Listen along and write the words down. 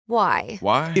Why?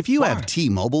 Why? If you have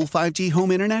T-Mobile 5G home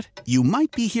internet, you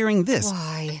might be hearing this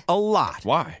Why? a lot.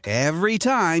 Why? Every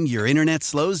time your internet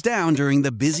slows down during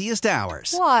the busiest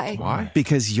hours. Why? Why?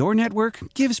 Because your network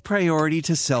gives priority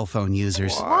to cell phone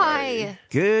users. Why?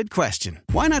 Good question.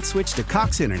 Why not switch to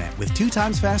Cox Internet with 2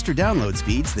 times faster download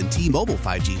speeds than T-Mobile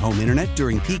 5G home internet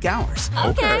during peak hours?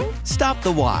 Okay. Stop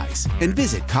the whys and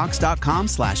visit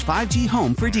cox.com/5G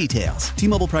home for details.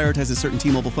 T-Mobile prioritizes certain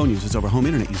T-Mobile phone users over home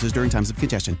internet users during times of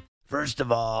congestion. First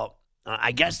of all,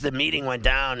 I guess the meeting went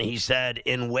down, he said,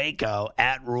 in Waco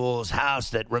at Rule's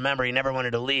house that, remember, he never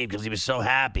wanted to leave because he was so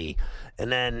happy.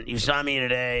 And then you saw me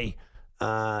today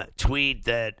tweet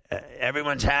that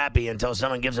everyone's happy until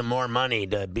someone gives him more money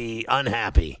to be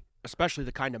unhappy. Especially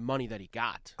the kind of money that he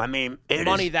got. I mean,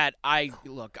 money that I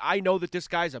know that this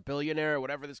guy's a billionaire or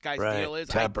whatever this guy's deal is.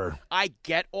 Tepper. I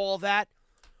get all that,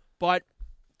 but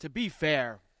to be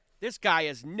fair, this guy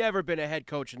has never been a head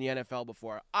coach in the NFL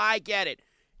before. I get it.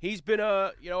 He's been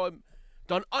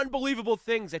done unbelievable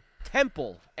things at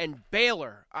Temple and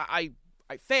Baylor. I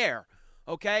fair,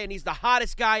 okay? And he's the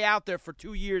hottest guy out there for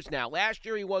 2 years now. Last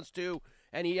year he was 2,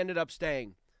 and he ended up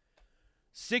staying.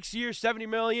 6 years, $70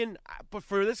 million. But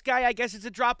for this guy, I guess it's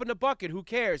a drop in the bucket. Who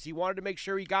cares? He wanted to make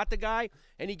sure he got the guy,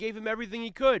 and he gave him everything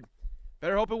he could.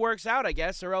 Better hope it works out, I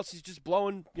guess, or else he's just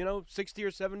blowing, 60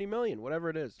 or 70 million, whatever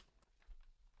it is.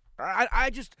 I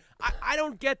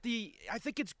don't get I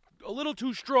think it's a little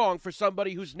too strong for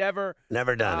somebody who's never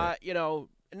done it.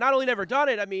 Not only never done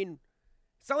it, I mean,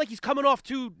 it's not like he's coming off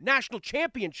 2 national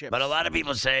championships. But a lot of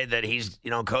people say that he's,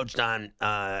 coached on,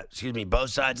 both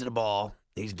sides of the ball.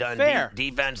 He's done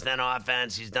defense, then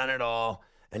offense. He's done it all,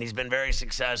 and he's been very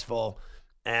successful.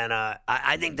 And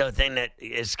I think the thing that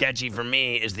is sketchy for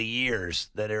me is the years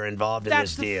that are involved in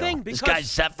this deal. This guy's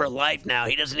set for life now.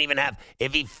 He doesn't even have –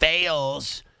 if he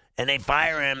fails – and they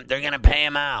fire him, they're going to pay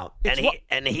him out. They had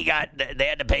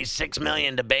to pay $6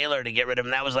 million to Baylor to get rid of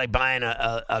him. That was like buying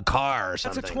a car or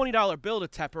something. That's a $20 bill to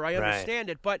Tepper. I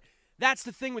understand it, but that's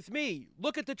the thing with me.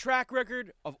 Look at the track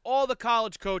record of all the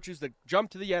college coaches that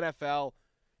jumped to the NFL.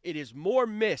 It is more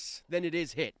miss than it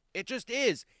is hit. It just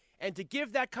is. And to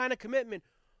give that kind of commitment,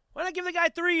 why not give the guy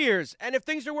 3 years? And if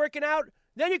things are working out,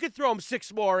 then you could throw him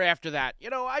 6 more after that.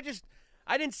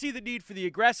 I didn't see the need for the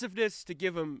aggressiveness to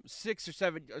give him 6 or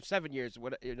 7 years,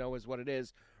 is what it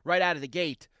is, right out of the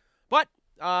gate. But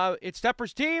it's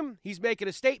Tepper's team. He's making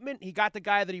a statement. He got the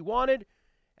guy that he wanted,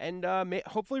 and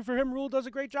hopefully for him, Rule does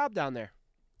a great job down there.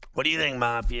 What do you think,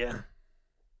 Mafia?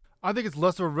 I think it's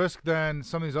less of a risk than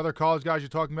some of these other college guys you're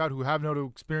talking about who have no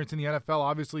experience in the NFL.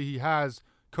 Obviously, he has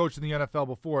coached in the NFL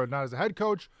before, not as a head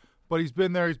coach, but he's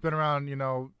been there. He's been around,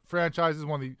 franchises,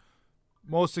 one of the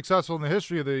most successful in the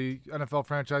history of the NFL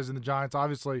franchise in the Giants.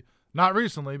 Obviously, not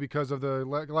recently because of the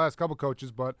last couple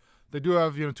coaches, but they do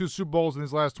have 2 Super Bowls in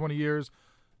his last 20 years.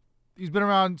 He's been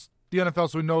around the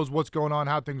NFL, so he knows what's going on,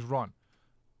 how things run.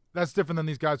 That's different than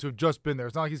these guys who have just been there.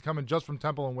 It's not like he's coming just from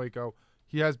Temple and Waco.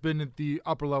 He has been at the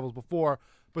upper levels before,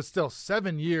 but still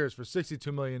 7 years for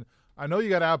 $62 million. I know you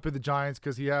got to outbid the Giants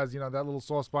because he has that little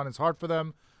soft spot in his heart for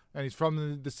them, and he's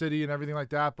from the city and everything like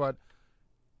that, but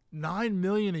 $9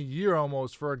 million a year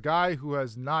almost for a guy who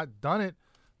has not done it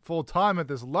full time at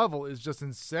this level is just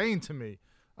insane to me.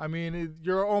 I mean,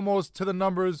 you're almost to the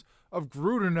numbers of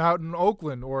Gruden out in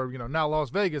Oakland or now Las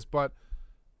Vegas, but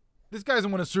this guy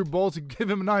hasn't won a Super Bowl to give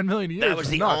him $9 million a year. That was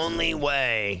the only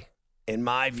way, in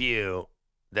my view,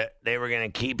 that they were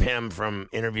going to keep him from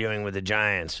interviewing with the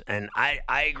Giants. And I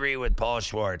agree with Paul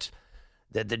Schwartz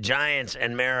that the Giants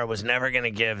and Mara was never going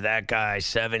to give that guy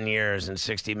 7 years and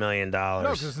 $60 million. No,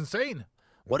 because it's insane.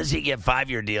 What does he get?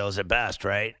 5-year deals at best,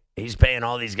 right? He's paying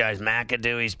all these guys.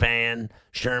 McAdoo he's paying.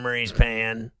 Shermer he's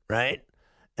paying, right?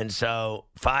 And so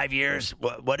 5 years,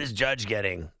 what is Judge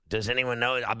getting? Does anyone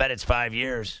know? I bet it's 5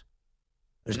 years.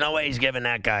 There's no way he's giving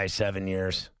that guy 7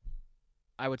 years.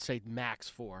 I would say max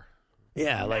 4.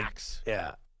 Yeah, max.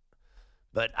 Yeah.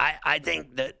 But I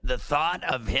think that the thought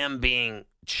of him being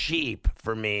cheap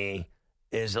for me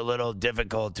is a little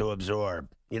difficult to absorb.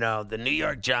 The New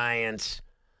York Giants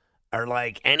are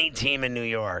like any team in New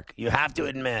York. You have to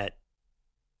admit,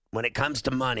 when it comes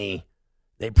to money,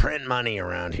 they print money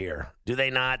around here. Do they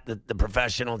not, the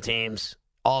professional teams?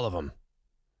 All of them.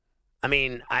 I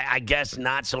mean, I guess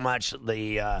not so much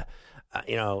the,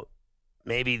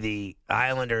 maybe the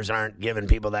Islanders aren't giving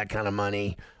people that kind of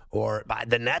money. Or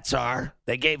the Nets are.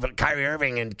 They gave Kyrie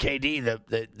Irving and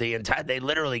KD the entire. They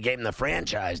literally gave them the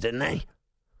franchise, didn't they?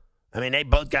 I mean, they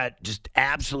both got just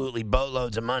absolutely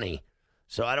boatloads of money.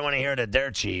 So I don't want to hear that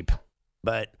they're cheap.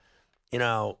 But,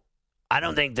 I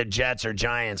don't think the Jets or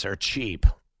Giants are cheap.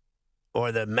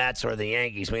 Or the Mets or the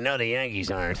Yankees. We know the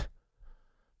Yankees aren't.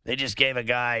 They just gave a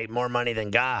guy more money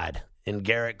than God in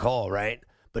Garrett Cole, right?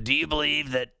 But do you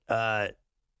believe that that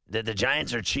the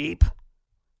Giants are cheap?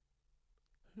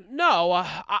 No,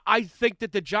 I think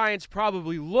that the Giants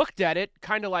probably looked at it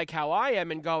kind of like how I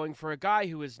am and going for a guy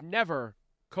who has never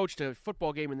coached a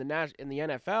football game in the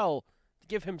NFL to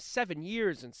give him 7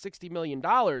 years and $60 million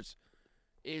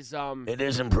is It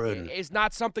is imprudent. Is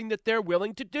not something that they're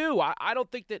willing to do. I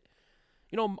don't think that,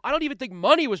 I don't even think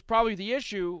money was probably the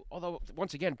issue. Although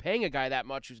once again, paying a guy that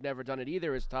much who's never done it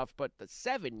either is tough. But the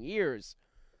 7 years,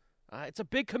 it's a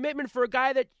big commitment for a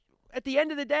guy that, at the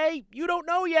end of the day, you don't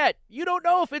know yet. You don't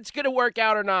know if it's going to work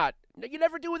out or not. You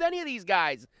never do with any of these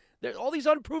guys. There's all these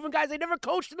unproven guys. They never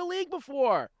coached in the league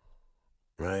before.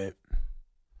 Right.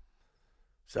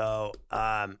 So,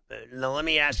 now let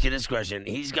me ask you this question.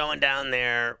 He's going down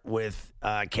there with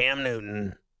Cam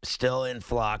Newton still in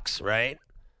flux, right?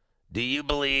 Do you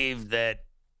believe that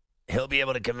he'll be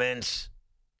able to convince,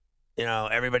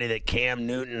 everybody that Cam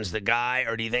Newton's the guy,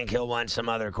 or do you think he'll want some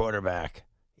other quarterback?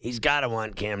 He's got to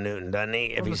want Cam Newton, doesn't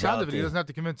he? From the sound of it, he doesn't have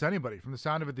to convince anybody. From the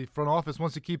sound of it, the front office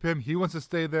wants to keep him. He wants to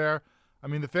stay there. I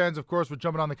mean, the fans, of course, were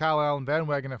jumping on the Kyle Allen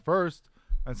bandwagon at first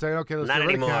and saying, okay, let's get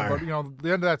rid of Cam. But, at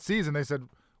the end of that season, they said,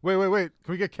 wait,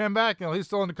 can we get Cam back? He's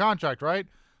still under contract, right?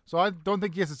 So I don't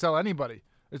think he has to sell anybody.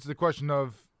 It's the question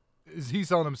of, is he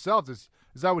selling himself? Is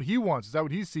that what he wants? Is that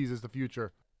what he sees as the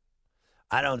future?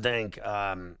 I don't think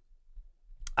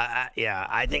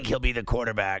I think he'll be the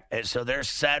quarterback. So they're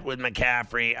set with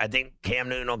McCaffrey. I think Cam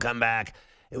Newton will come back.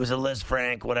 It was a Liz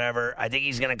Frank, whatever. I think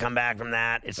he's going to come back from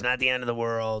that. It's not the end of the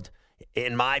world.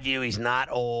 In my view, he's not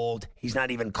old. He's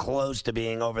not even close to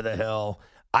being over the hill.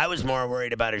 I was more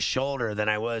worried about his shoulder than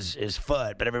I was his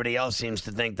foot, but everybody else seems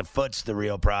to think the foot's the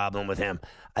real problem with him.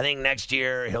 I think next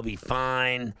year he'll be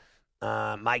fine.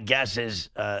 My guess is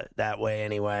that way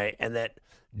anyway. And that,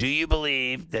 do you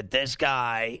believe that this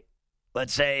guy,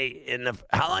 let's say,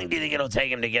 how long do you think it'll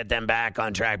take him to get them back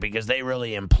on track? Because they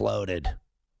really imploded.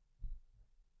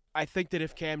 I think that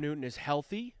if Cam Newton is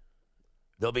healthy,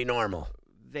 they'll be normal.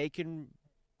 They can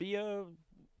be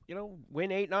win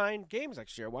 8-9 games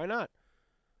next year. Why not?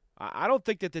 I don't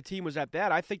think that the team was that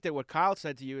bad. I think that what Kyle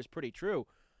said to you is pretty true.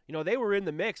 They were in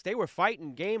the mix. They were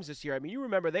fighting games this year. I mean, you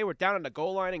remember they were down on the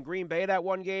goal line in Green Bay that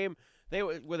one game. They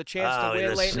were with a chance to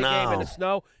win late in the game in the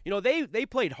snow. They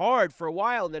played hard for a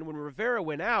while, and then when Rivera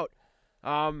went out,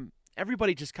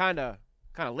 everybody just kind of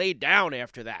laid down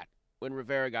after that when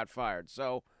Rivera got fired.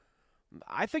 So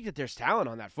I think that there's talent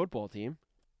on that football team.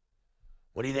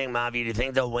 What do you think, Mavi? Do you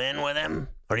think they'll win with him,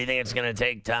 or do you think it's going to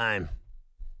take time?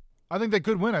 I think they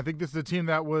could win. I think this is a team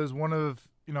that was one of,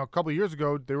 a couple of years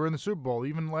ago, they were in the Super Bowl.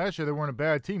 Even last year, they weren't a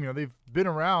bad team. They've been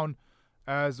around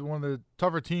as one of the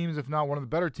tougher teams, if not one of the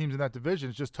better teams in that division.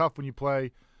 It's just tough when you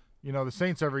play, the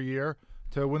Saints every year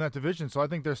to win that division. So I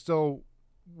think they're still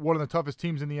one of the toughest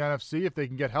teams in the NFC. If they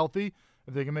can get healthy,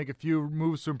 if they can make a few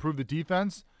moves to improve the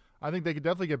defense, I think they could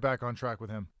definitely get back on track with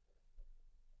him.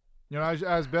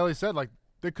 As Bailey said,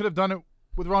 they could have done it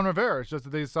with Ron Rivera. It's just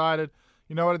that they decided,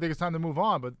 I think it's time to move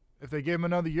on. But if they gave him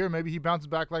another year, maybe he bounces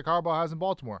back like Harbaugh has in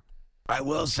Baltimore. I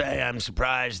will say I'm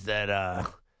surprised that,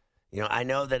 I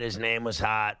know that his name was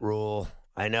hot, Rule.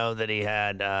 I know that he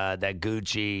had that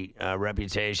Gucci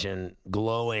reputation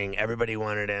glowing. Everybody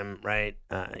wanted him, right?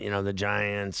 The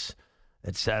Giants,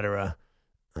 etc.,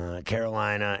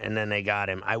 Carolina, and then they got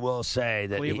him. I will say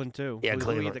that Cleveland, too. Yeah,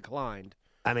 Cleveland. He declined.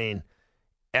 I mean,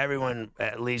 everyone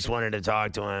at least wanted to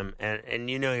talk to him, and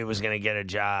you knew he was going to get a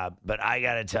job. But I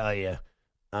got to tell you,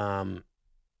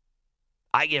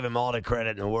 I give him all the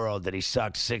credit in the world that he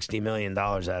sucked $60 million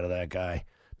out of that guy,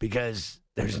 because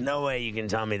there's no way you can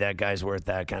tell me that guy's worth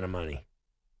that kind of money.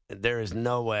 There is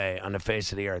no way on the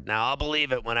face of the earth. Now, I'll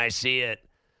believe it when I see it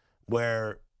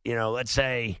where, let's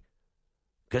say,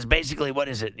 because basically, what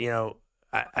is it?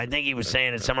 I think he was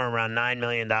saying it's somewhere around $9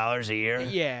 million a year.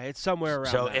 Yeah, it's somewhere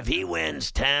around So that. if he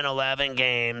wins 10, 11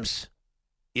 games,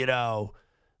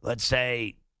 let's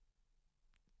say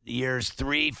years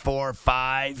 3, 4,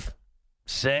 5,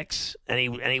 6, and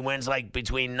he wins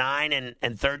between 9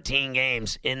 and 13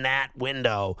 games in that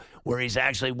window where he's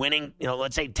actually winning,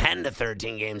 let's say 10 to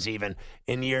 13 games even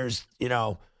in years,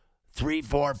 3,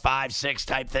 4, 5, 6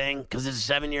 type thing, because it's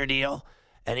a 7-year deal.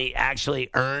 And he actually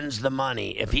earns the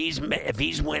money. If he's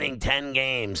winning 10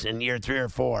 games in year 3 or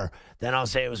 4, then I'll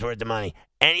say it was worth the money.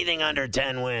 Anything under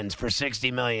 10 wins for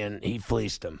 $60 million, he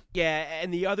fleeced them. Yeah,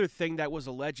 and the other thing that was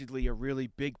allegedly a really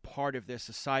big part of this,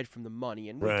 aside from the money,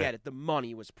 and we get it, the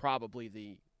money was probably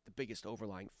the biggest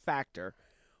overlying factor,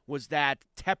 was that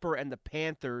Tepper and the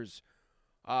Panthers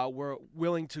were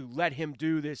willing to let him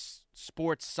do this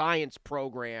sports science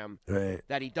program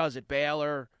that he does at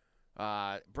Baylor.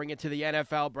 bring it to the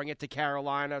NFL, bring it to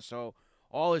Carolina. So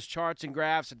all his charts and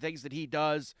graphs and things that he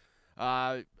does,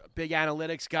 big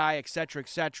analytics guy, et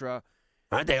cetera.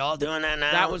 Aren't they all doing that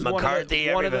now? That was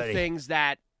McCarthy, one of the things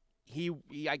that he,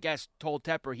 I guess, told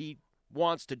Tepper he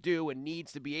wants to do and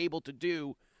needs to be able to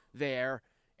do there.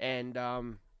 And,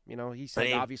 he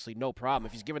said obviously no problem.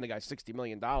 If he's giving the guy $60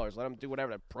 million, let him do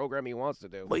whatever program he wants to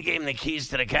do. We gave him the keys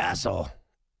to the castle.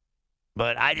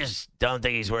 But I just don't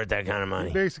think he's worth that kind of money.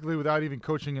 He basically, without even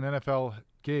coaching an NFL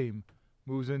game,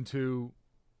 moves into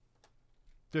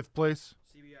 5th place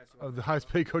of the highest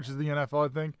paid coaches in the NFL,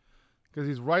 I think. Because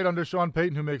he's right under Sean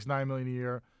Payton, who makes $9 million a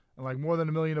year, and like more than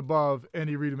 $1 million above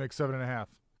Andy Reid, who makes $7.5 million.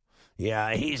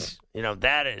 Yeah, he's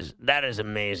that is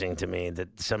amazing to me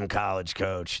that some college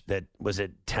coach that was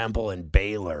at Temple and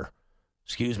Baylor,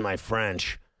 excuse my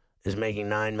French, is making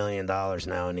 $9 million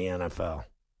now in the NFL.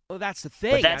 Well, that's the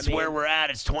thing. But that's where we're at.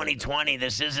 It's 2020.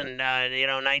 This isn't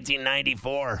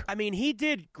 1994. I mean, he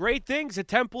did great things at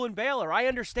Temple and Baylor. I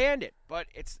understand it, but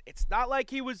it's not like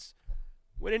he was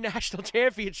winning national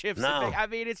championships. No. I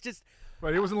mean, it's just.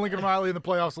 Right, he wasn't Lincoln Riley in the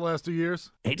playoffs the last 2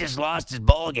 years. He just lost his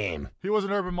bowl game. He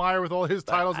wasn't Urban Meyer with all his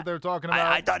titles that they were talking about.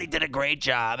 I thought he did a great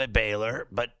job at Baylor,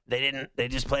 but they didn't. They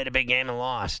just played a big game and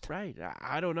lost. Right.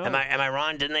 I don't know. Am I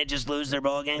wrong? Didn't they just lose their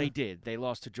bowl game? They did. They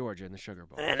lost to Georgia in the Sugar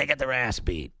Bowl. And they got their ass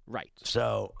beat. Right.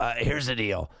 So here's the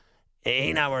deal.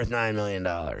 He's not worth $9 million.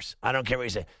 I don't care what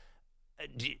you say.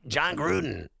 John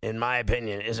Gruden, in my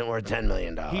opinion, isn't worth $10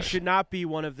 million. He should not be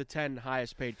one of the 10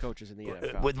 highest paid coaches in the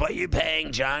NFL. With what you're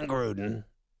paying John Gruden,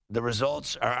 the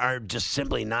results are just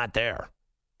simply not there.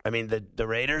 I mean, the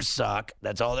Raiders suck.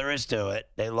 That's all there is to it.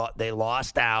 They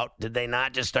lost out. Did they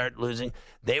not just start losing?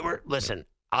 Listen,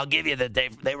 I'll give you that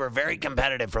they were very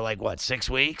competitive for 6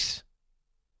 weeks?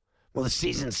 Well, the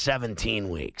season's 17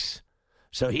 weeks.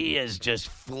 So he is just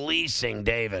fleecing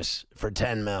Davis for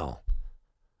 $10 million.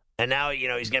 And now,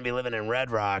 he's going to be living in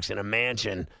Red Rocks in a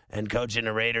mansion and coaching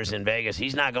the Raiders in Vegas.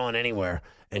 He's not going anywhere,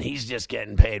 and he's just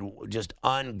getting paid just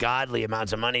ungodly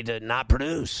amounts of money to not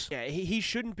produce. Yeah, he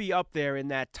shouldn't be up there in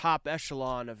that top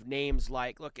echelon of names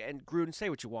look, and Gruden, say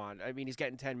what you want. I mean, he's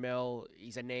getting $10 million.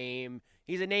 He's a name.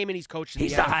 He's a name, and he's coaching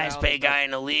He's the highest paid guy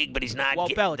in the league, but he's not. Well,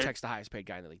 Belichick's the highest paid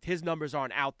guy in the league. His numbers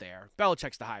aren't out there.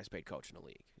 Belichick's the highest paid coach in the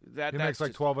league. He makes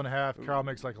 12.5. Carroll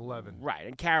makes 11. Right,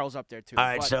 and Carroll's up there too. All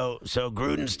right, so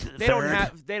Gruden's third.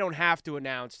 They don't have to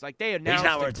announce they announced. He's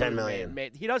not worth $10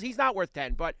 million. He's not worth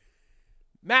 10. But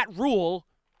Matt Rule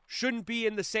shouldn't be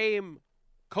in the same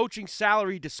coaching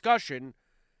salary discussion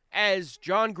as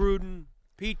John Gruden,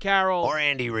 Pete Carroll, or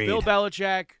Andy Reid, Bill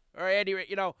Belichick, or Andy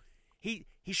Reid.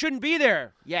 He shouldn't be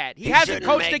there yet. He hasn't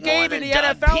coached a game in the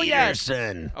NFL yet.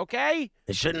 Okay?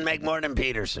 He shouldn't make more than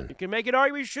Peterson. You can make an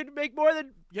argument he shouldn't make more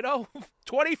than,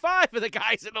 25 of the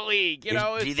guys in the league. Do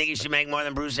you think he should make more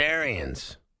than Bruce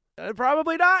Arians?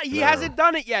 Probably not. He hasn't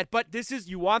done it yet. But this is,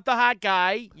 you want the hot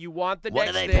guy. You want the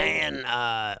next thing.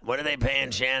 What are they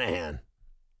paying Shanahan?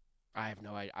 I have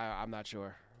no idea. I'm not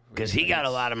sure. Because he got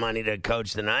a lot of money to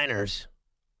coach the Niners.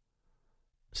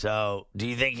 So, do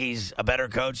you think he's a better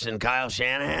coach than Kyle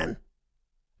Shanahan?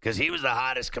 Because he was the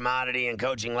hottest commodity in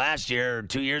coaching last year or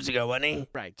 2 years ago, wasn't he?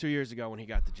 Right, 2 years ago when he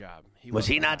got the job. Was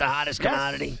he not the hottest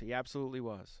commodity? Yes, he absolutely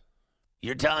was.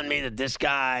 You're telling me that this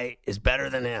guy is better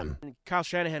than him? Kyle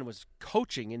Shanahan was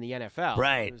coaching in the NFL.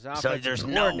 Right. So there's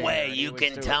no way you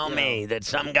can tell me that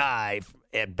some guy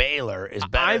at Baylor is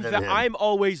better than him. I'm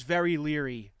always very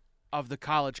leery of the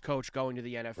college coach going to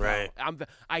the NFL. Right.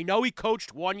 I know he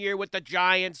coached 1 year with the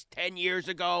Giants 10 years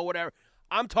ago, whatever.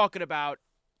 I'm talking about,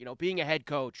 being a head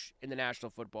coach in the National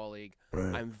Football League.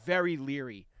 Right. I'm very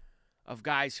leery of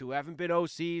guys who haven't been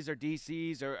OCs or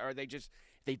DCs or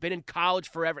they've been in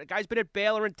college forever. The guy's been at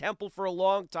Baylor and Temple for a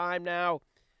long time now.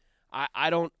 I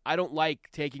don't like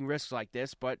taking risks like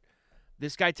this, but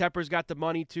this guy Tepper's got the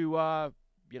money to,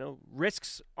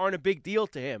 risks aren't a big deal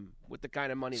to him with the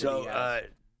kind of money that he has.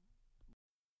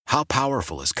 How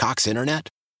powerful is Cox Internet?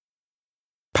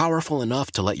 Powerful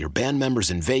enough to let your band members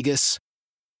in Vegas,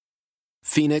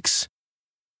 Phoenix,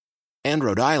 and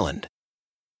Rhode Island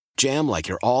jam like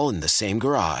you're all in the same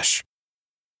garage.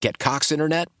 Get Cox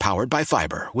Internet powered by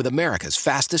fiber with America's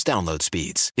fastest download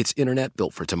speeds. It's internet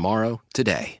built for tomorrow,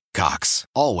 today. Cox,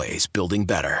 always building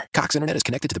better. Cox Internet is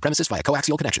connected to the premises via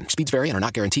coaxial connection. Speeds vary and are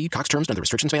not guaranteed. Cox terms and other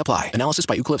restrictions may apply. Analysis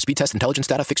by Ookla Speed Test Intelligence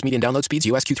Data. Fixed median download speeds.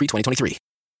 US Q3 2023.